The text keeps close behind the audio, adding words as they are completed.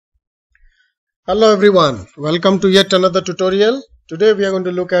Hello everyone, welcome to yet another tutorial. Today we are going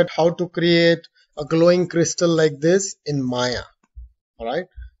to look at how to create a glowing crystal like this in Maya. Alright,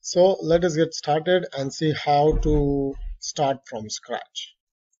 so let us get started and see how to start from scratch.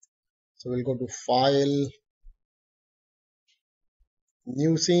 So we'll go to File,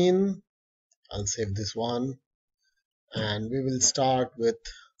 New Scene. I'll save this one and we will start with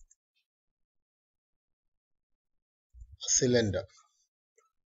a cylinder.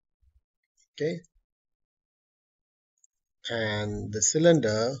 Okay, and the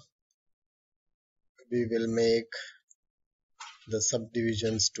cylinder we will make the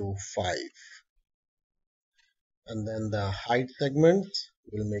subdivisions to 5, and then the height segments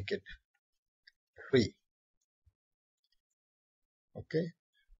will make it 3. Okay,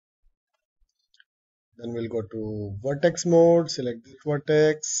 then we'll go to vertex mode, select this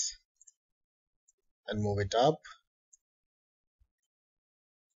vertex and move it up.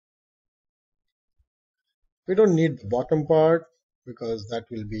 We don't need the bottom part because that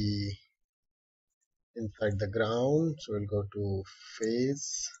will be inside the ground. So we'll go to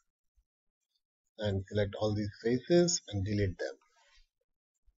face and select all these faces and delete them.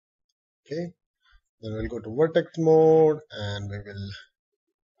 Okay, then we'll go to vertex mode and we will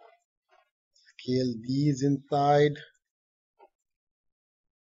scale these inside.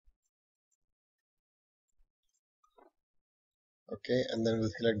 Okay, and then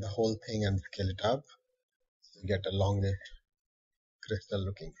we'll select the whole thing and scale it up to get a longish crystal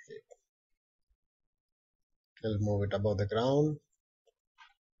looking shape. We'll move it above the ground.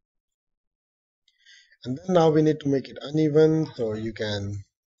 And then now we need to make it uneven, so you can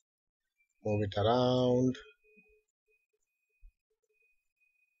move it around.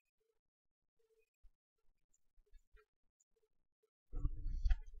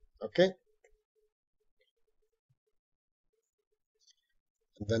 Okay,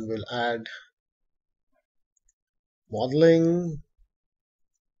 and then we'll add modeling,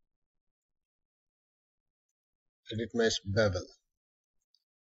 edit mesh bevel.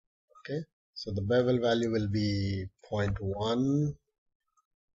 Okay, so the bevel value will be 0.1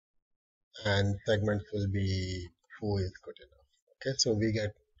 and segments will be 2 is good enough. Okay, so we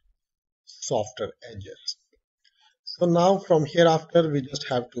get softer edges. So now from here after we just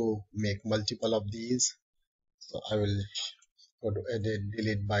have to make multiple of these. So I will go to edit,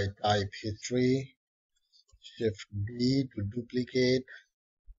 delete by type history, shift D to duplicate.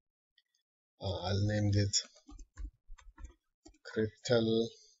 I'll name this crystal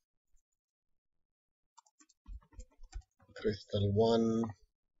 1.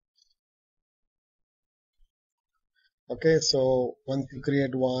 Okay, so once you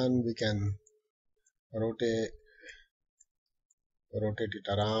create one, we can rotate it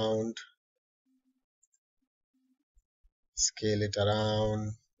around, scale it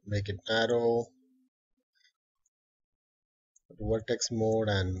around, make it narrow, vertex mode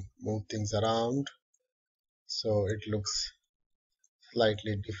and move things around so it looks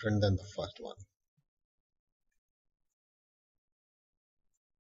slightly different than the first one.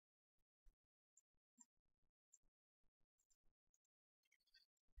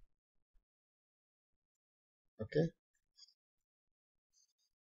 Okay,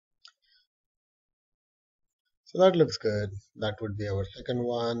 so that looks good. That would be our second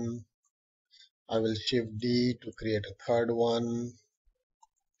one. I will shift D to create a third one,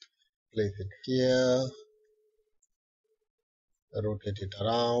 place it here, rotate it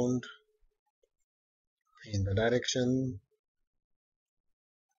around in the direction,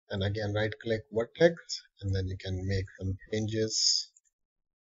 and again right click vertex, and then you can make some changes.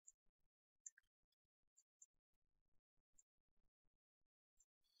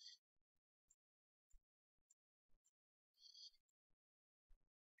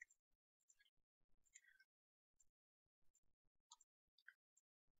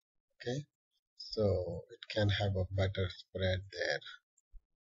 Okay, so it can have a better spread there.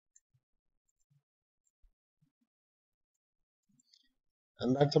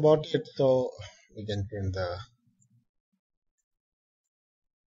 And that's about it. So we can change the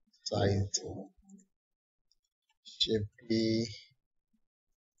size, shift D,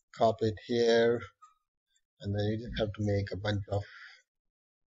 copy it here, and then you just have to make a bunch of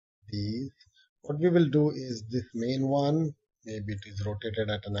these. What we will do is this main one, maybe it is rotated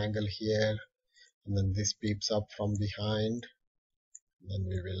at an angle here, and then this peeps up from behind. Then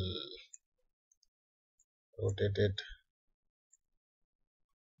we will rotate it.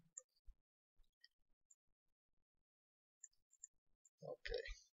 Okay.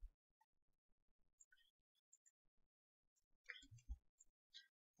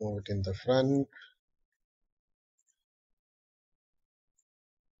 Move it in the front.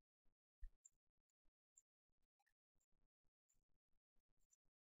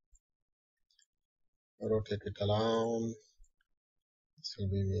 rotate it around. This will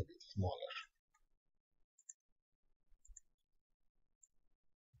be maybe smaller.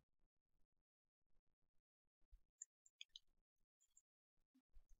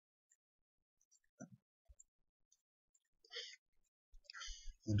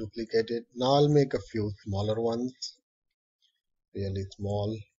 Duplicate it. Now I'll make a few smaller ones, really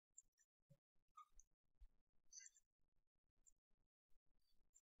small.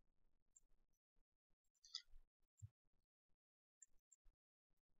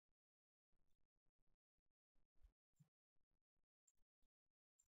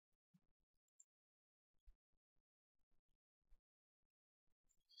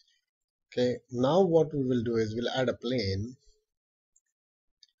 Okay, now what we will do is we'll add a plane,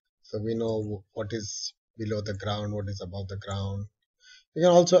 so we know what is below the ground, what is above the ground. We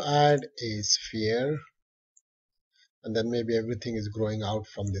can also add a sphere, and then maybe everything is growing out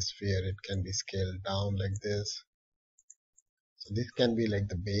from the sphere. It can be scaled down like this. So this can be like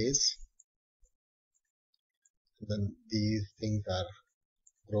the base, and then these things are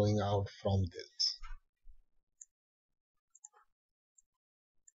growing out from this.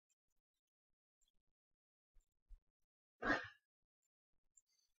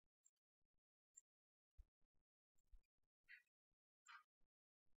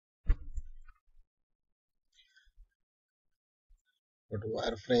 Go to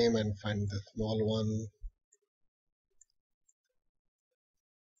wireframe and find the small one.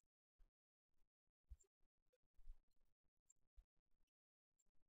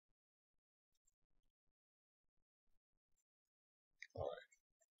 Alright,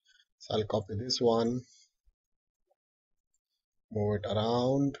 so I'll copy this one, move it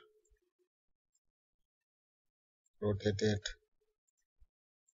around, rotate it,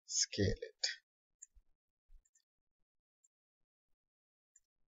 scale it.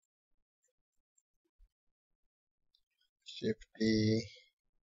 Shift D,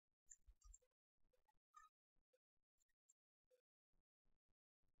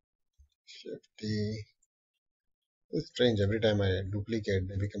 Shift D. It's strange, every time I duplicate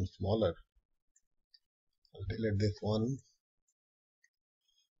they become smaller. I'll delete this one.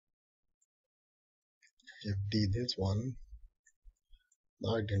 Shift D this one.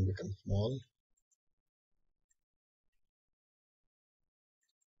 Now it didn't become small.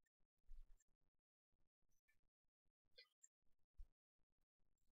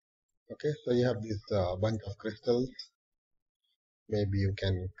 Okay, so you have this bunch of crystals. Maybe you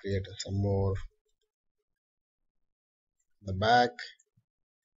can create some more in the back.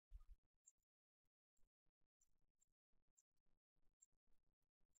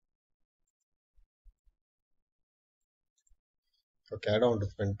 Okay, I don't want to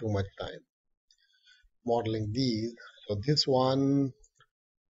spend too much time modeling these. So this one,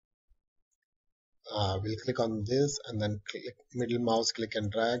 we'll click on this and then click middle mouse, click and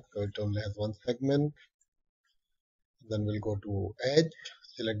drag. So it only has one segment. Then we'll go to edge,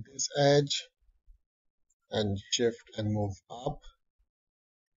 select this edge and shift and move up.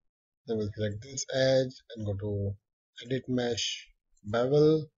 Then we'll select this edge and go to edit mesh,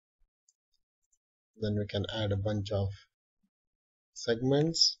 bevel. Then we can add a bunch of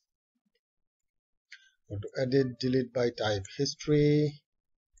segments. Go to edit, delete by type, history,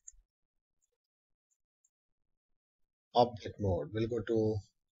 object mode. We'll go to,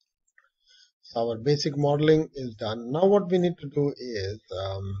 so our basic modeling is done. Now what we need to do is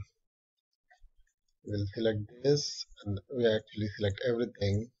we'll select this and we actually select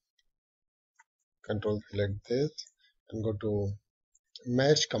everything. Control select this and go to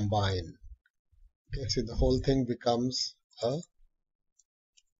mesh combine. Okay, see the whole thing becomes a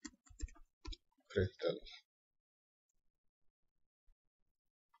crystal.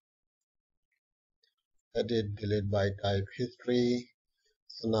 Edit, delete by type, history.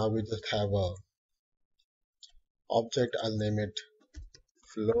 So now we just have a object. I'll name it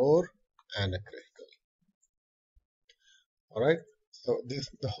floor and a crystal. Alright, so this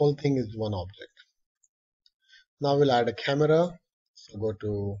the whole thing is one object. Now we'll add a camera. So go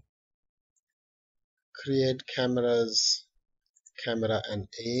to create cameras, camera and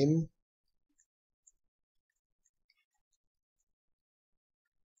aim.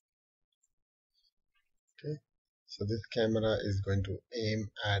 Okay, so this camera is going to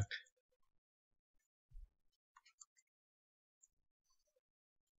aim at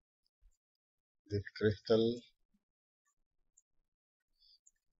this crystal.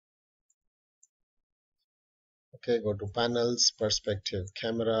 Okay, go to panels, perspective,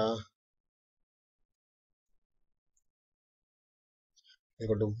 camera. We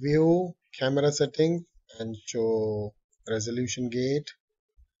go to view, camera settings and show resolution gate.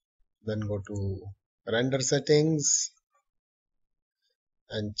 Then go to render settings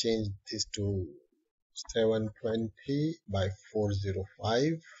and change this to 720 by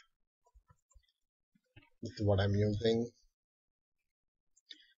 405. This is what I'm using.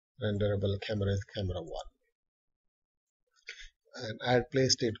 Renderable camera is camera 1. And I had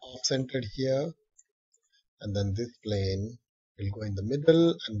placed it off-centered here, and then this plane will go in the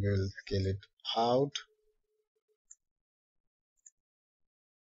middle and we will scale it out.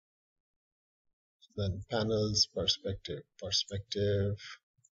 Then panels, perspective,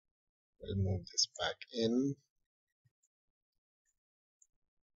 we'll move this back in.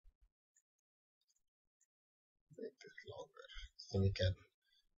 Make this longer so we can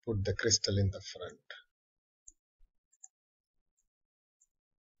put the crystal in the front.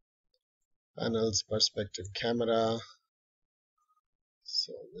 Panels, perspective, camera.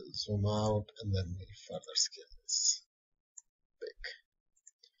 So we'll zoom out and then we'll further scale this big.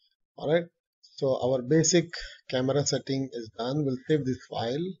 Alright, so our basic camera setting is done. We'll save this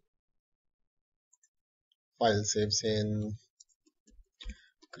file. File saves in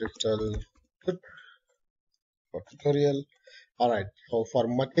crystal for tutorial. Alright, so for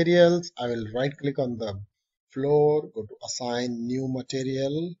materials, I will right click on the floor, go to assign new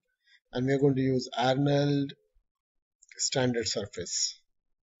material, and we're going to use Arnold standard surface.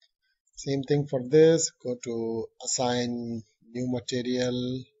 Same thing for this, go to assign new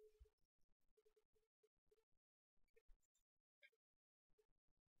material,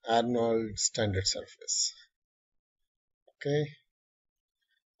 Arnold standard surface. Okay,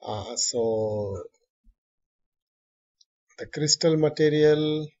 so the crystal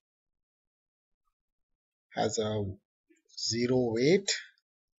material has a 0 weight,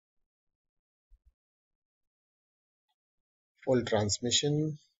 full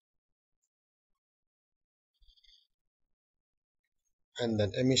transmission, and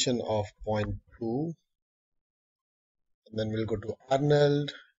then emission of 0.2. And then we'll go to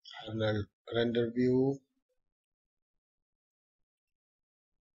Arnold render view,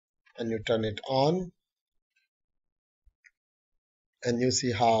 and you turn it on, and you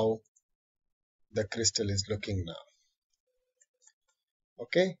see how the crystal is looking now.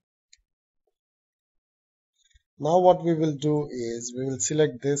 Okay, now what we will do is we will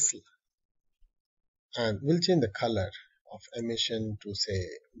select this and we'll change the color of emission to say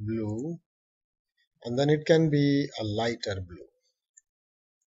blue, and then it can be a lighter blue.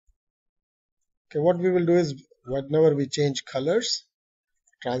 Okay, what we will do is whenever we change colors,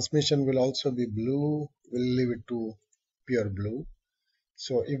 transmission will also be blue. We'll leave it to pure blue.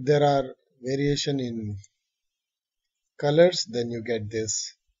 So if there are variation in colors, then you get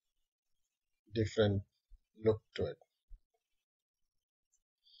this different look to it.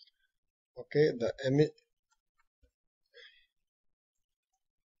 Okay,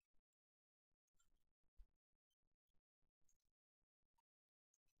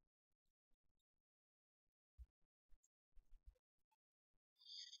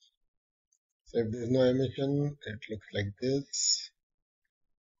 so if there is no emission, it looks like this.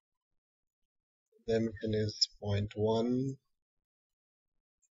 The emission is 0.1.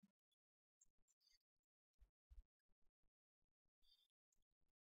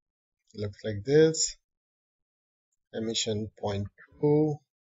 Looks like this. Emission 0.2,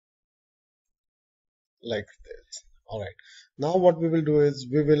 like this. Alright, now what we will do is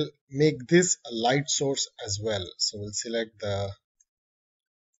we will make this a light source as well. So we'll select the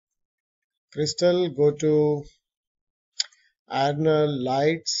crystal, go to Arnold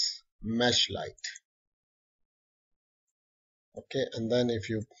lights, mesh light. Okay, and then if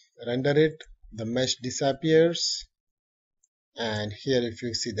you render it, the mesh disappears, and here if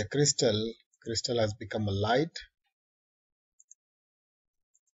you see the crystal has become a light.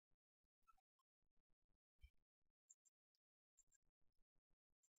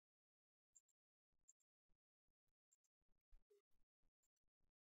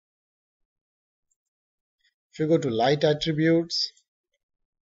 If you go to light attributes,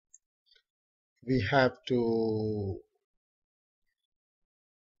 we have to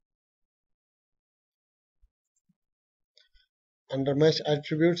under mesh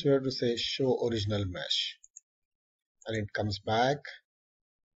attributes, we have to say show original mesh, and it comes back.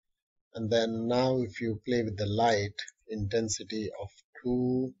 And then now if you play with the light, intensity of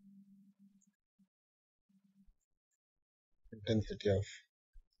 2,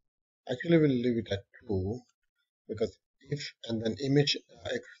 actually we'll leave it at 2, because if, and then image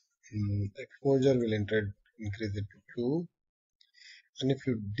exposure will increase it to 2, and if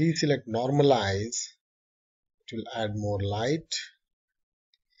you deselect normalize, it will add more light,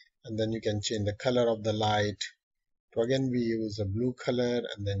 and then you can change the color of the light So again we use a blue color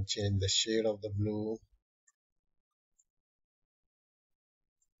and then change the shade of the blue.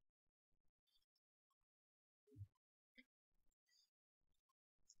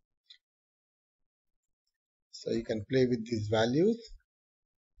 So you can play with these values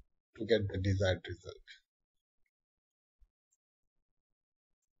to get the desired result.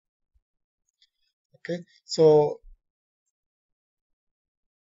 Okay, so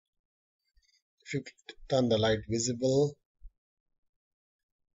if you turn the light visible,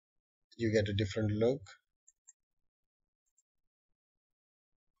 you get a different look.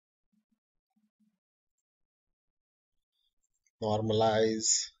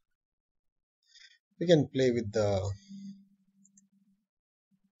 Normalize. We can play with the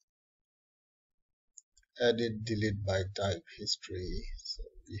edit, delete by type history. So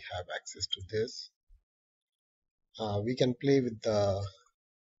we have access to this. We can play with the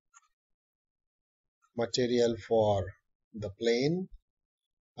material for the plane,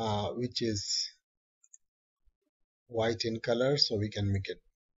 which is white in color, so we can make it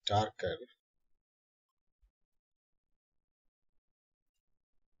darker.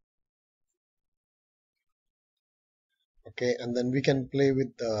 Okay, and then we can play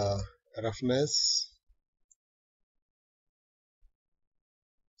with the roughness,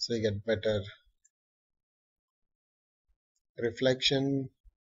 so you get better reflection,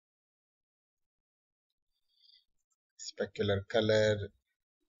 specular color.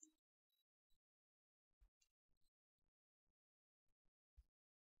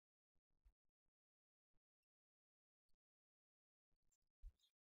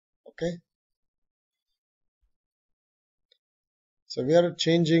 Okay, so we are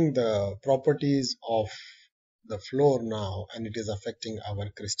changing the properties of the floor now, and it is affecting our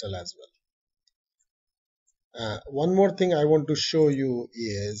crystal as well. One more thing I want to show you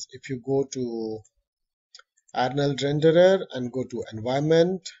is if you go to Arnold renderer and go to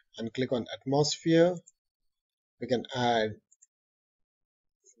environment and click on atmosphere, we can add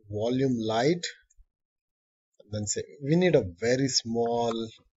volume light and then say we need a very small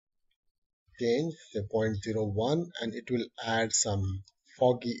change, say 0.01, and it will add some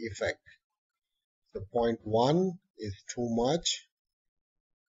foggy effect. So 0.1 is too much,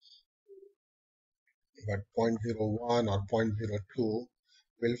 but 0.01 or 0.02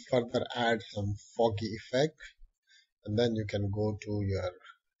 will further add some foggy effect, and then you can go to your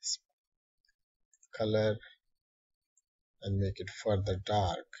color and make it further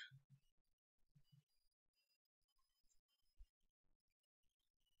dark.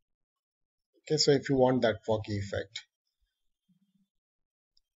 Okay, so if you want that foggy effect.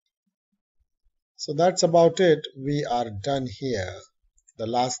 So that's about it. We are done here. The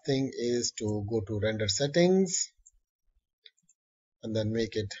last thing is to go to render settings and then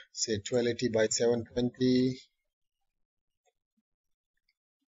make it say 1280 by 720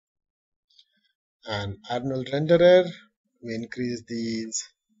 and Arnold renderer. We increase these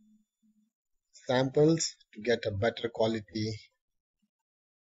samples to get a better quality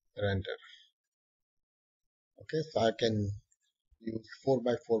render. Okay, so I can use 4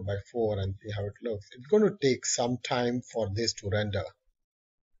 by 4 by 4 and see how it looks. It's going to take some time for this to render.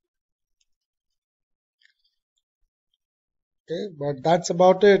 Okay, but that's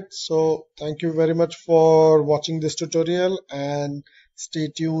about it. So thank you very much for watching this tutorial and stay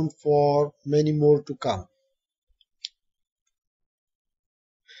tuned for many more to come.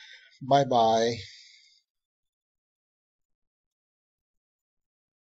 Bye bye.